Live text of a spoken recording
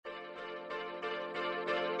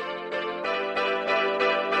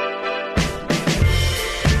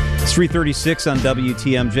It's 3:36 on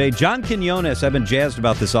WTMJ. John Quinones, I've been jazzed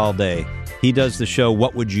about this all day. He does the show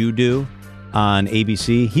What Would You Do on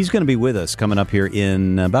ABC. He's going to be with us coming up here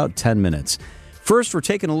in about 10 minutes. First, we're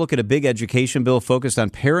taking a look at a big education bill focused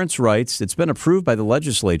on parents' rights. It's been approved by the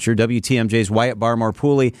legislature. WTMJ's Wyatt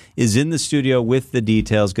Barmore-Pooley is in the studio with the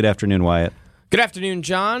details. Good afternoon, Wyatt. Good afternoon,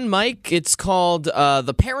 John. Mike, it's called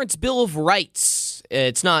the Parents' Bill of Rights.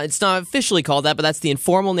 It's not officially called that, but that's the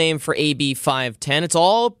informal name for AB 510. It's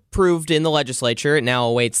all approved in the legislature. It now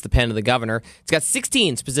awaits the pen of the governor. It's got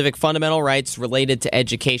 16 specific fundamental rights related to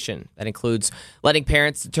education. That includes letting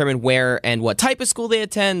parents determine where and what type of school they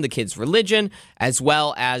attend, the kids' religion, as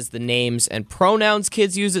well as the names and pronouns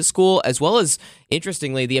kids use at school, as well as,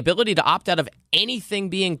 interestingly, the ability to opt out of anything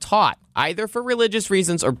being taught, either for religious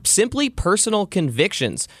reasons or simply personal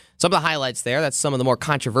convictions. Some of the highlights there, that's some of the more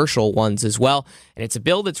controversial ones as well. And it's a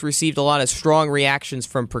bill that's received a lot of strong reactions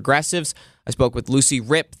from progressives. I spoke with Lucy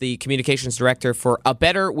Ripp, the communications director for A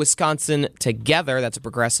Better Wisconsin Together. That's a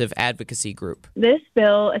progressive advocacy group. This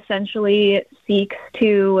bill essentially seeks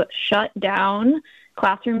to shut down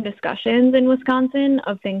classroom discussions in Wisconsin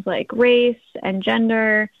of things like race and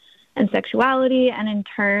gender and sexuality, and in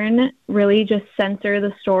turn, really just censor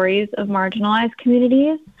the stories of marginalized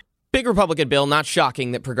communities. Big Republican bill, not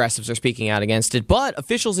shocking that progressives are speaking out against it, but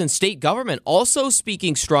officials in state government also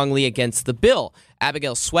speaking strongly against the bill.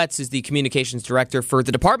 Abigail Sweats is the communications director for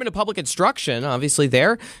the Department of Public Instruction. Obviously,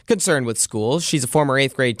 they're concerned with schools. She's a former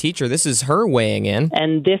 8th grade teacher. This is her weighing in.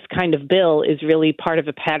 And this kind of bill is really part of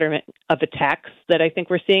a pattern of attacks that I think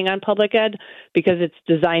we're seeing on public ed, because it's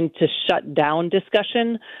designed to shut down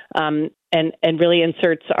discussion and really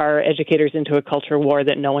inserts our educators into a culture war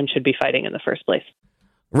that no one should be fighting in the first place.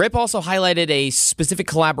 Ripp also highlighted a specific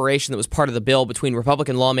collaboration that was part of the bill between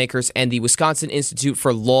Republican lawmakers and the Wisconsin Institute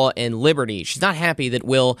for Law and Liberty. She's not happy that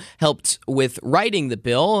Will helped with writing the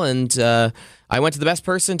bill, and I went to the best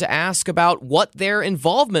person to ask about what their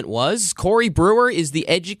involvement was. Corey Brewer is the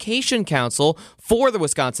education counsel for the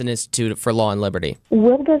Wisconsin Institute for Law and Liberty.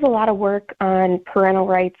 Will does a lot of work on parental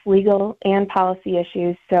rights, legal and policy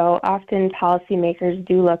issues, so often policymakers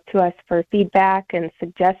do look to us for feedback and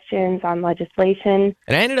suggestions on legislation.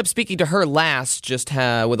 And I ended up speaking to her last, just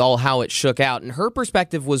with all how it shook out, and her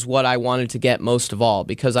perspective was what I wanted to get most of all,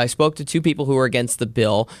 because I spoke to two people who were against the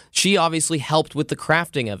bill. She obviously helped with the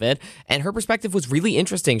crafting of it, and her perspective was really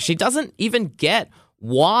interesting. She doesn't even get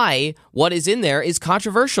why what is in there is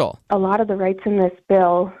controversial. A lot of the rights in this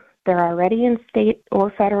bill, they're already in state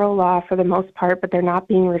or federal law for the most part, but they're not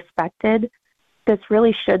being respected. This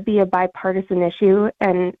really should be a bipartisan issue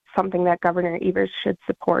and something that Governor Evers should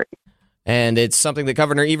support. And it's something that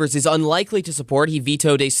Governor Evers is unlikely to support. He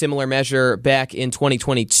vetoed a similar measure back in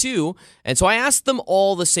 2022. And so I asked them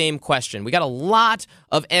all the same question. We got a lot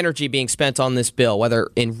of energy being spent on this bill,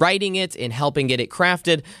 whether in writing it, in helping get it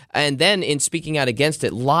crafted, and then in speaking out against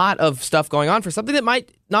it. A lot of stuff going on for something that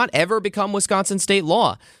might not ever become Wisconsin state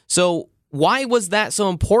law. So why was that so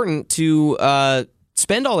important to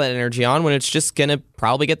spend all that energy on when it's just going to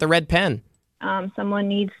probably get the red pen? Someone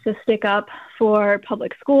needs to stick up for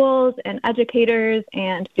public schools and educators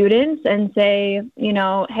and students and say,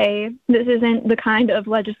 hey, this isn't the kind of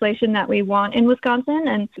legislation that we want in Wisconsin.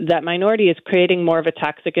 And that minority is creating more of a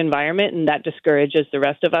toxic environment, and that discourages the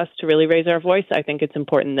rest of us to really raise our voice. I think it's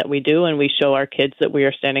important that we do, and we show our kids that we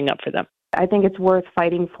are standing up for them. I think it's worth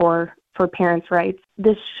fighting for parents' rights.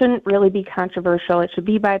 This shouldn't really be controversial. It should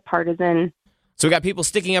be bipartisan. So we got people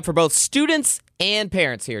sticking up for both students and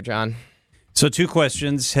parents here, John. So 2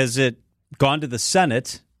 questions. Has it gone to the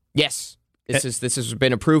Senate? Yes. This has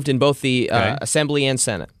been approved in both the Assembly and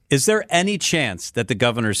Senate. Is there any chance that the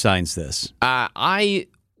governor signs this? I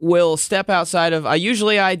will step outside of...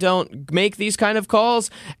 usually I don't make these kind of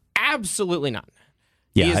calls. Absolutely not.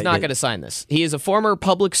 Yeah, he is not going to sign this. He is a former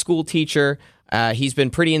public school teacher. He's been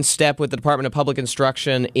pretty in step with the Department of Public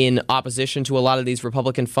Instruction in opposition to a lot of these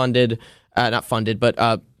Republican-funded,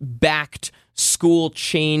 backed school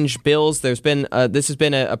change bills. There's been this has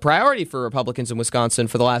been a priority for Republicans in Wisconsin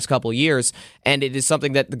for the last couple of years, and it is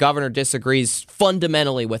something that the governor disagrees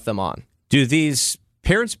fundamentally with them on. Do these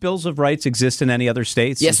parents' bills of rights exist in any other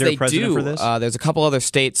states? Yes, is there they a precedent do. For this? There's a couple other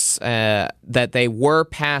states that they were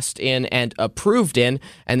passed in and approved in,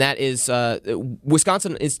 and that is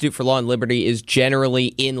Wisconsin Institute for Law and Liberty is generally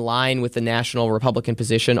in line with the national Republican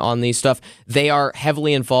position on these stuff. They are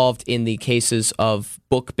heavily involved in the cases of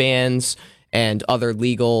book bans and other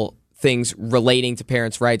legal things relating to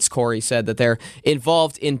parents' rights. Corey said that they're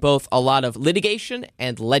involved in both a lot of litigation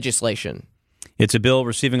and legislation. It's a bill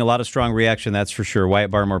receiving a lot of strong reaction, that's for sure.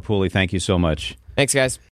 Wyatt Barmore-Pooley, thank you so much. Thanks, guys.